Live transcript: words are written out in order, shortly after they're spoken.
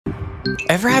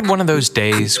Ever had one of those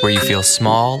days where you feel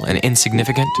small and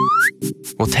insignificant?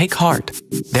 Well, take heart.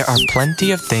 There are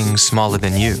plenty of things smaller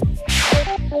than you.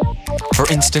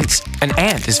 For instance, an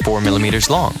ant is 4 millimeters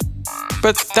long.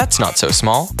 But that's not so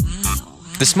small.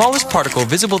 The smallest particle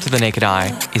visible to the naked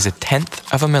eye is 1/10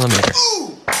 of a millimeter.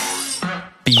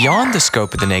 Beyond the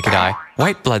scope of the naked eye,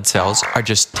 white blood cells are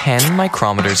just 10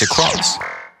 micrometers across.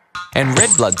 And red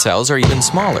blood cells are even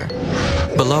smaller,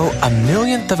 below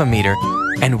 1/millionth of a meter,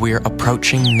 and we're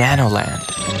approaching nanoland,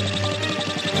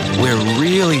 where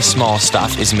really small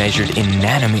stuff is measured in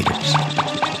nanometers.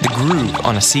 The groove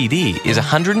on a CD is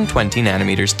 120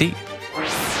 nanometers deep,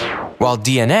 while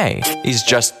DNA is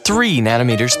just 3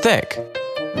 nanometers thick.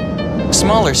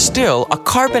 Smaller still, a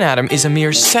carbon atom is a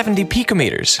mere 70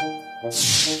 picometers,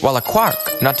 while a quark,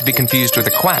 not to be confused with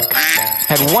a quack,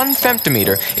 at 1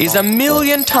 femtometer is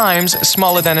 1,000,000 times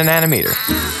smaller than a nanometer.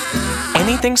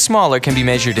 Anything smaller can be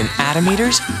measured in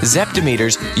atometers,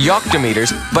 zeptometers,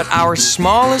 yoctometers, but our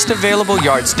smallest available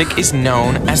yardstick is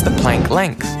known as the Planck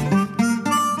length,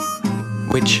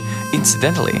 which,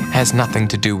 incidentally, has nothing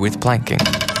to do with planking.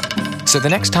 So the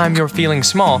next time you're feeling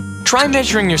small, try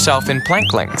measuring yourself in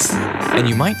Planck lengths, and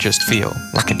you might just feel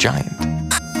like a giant.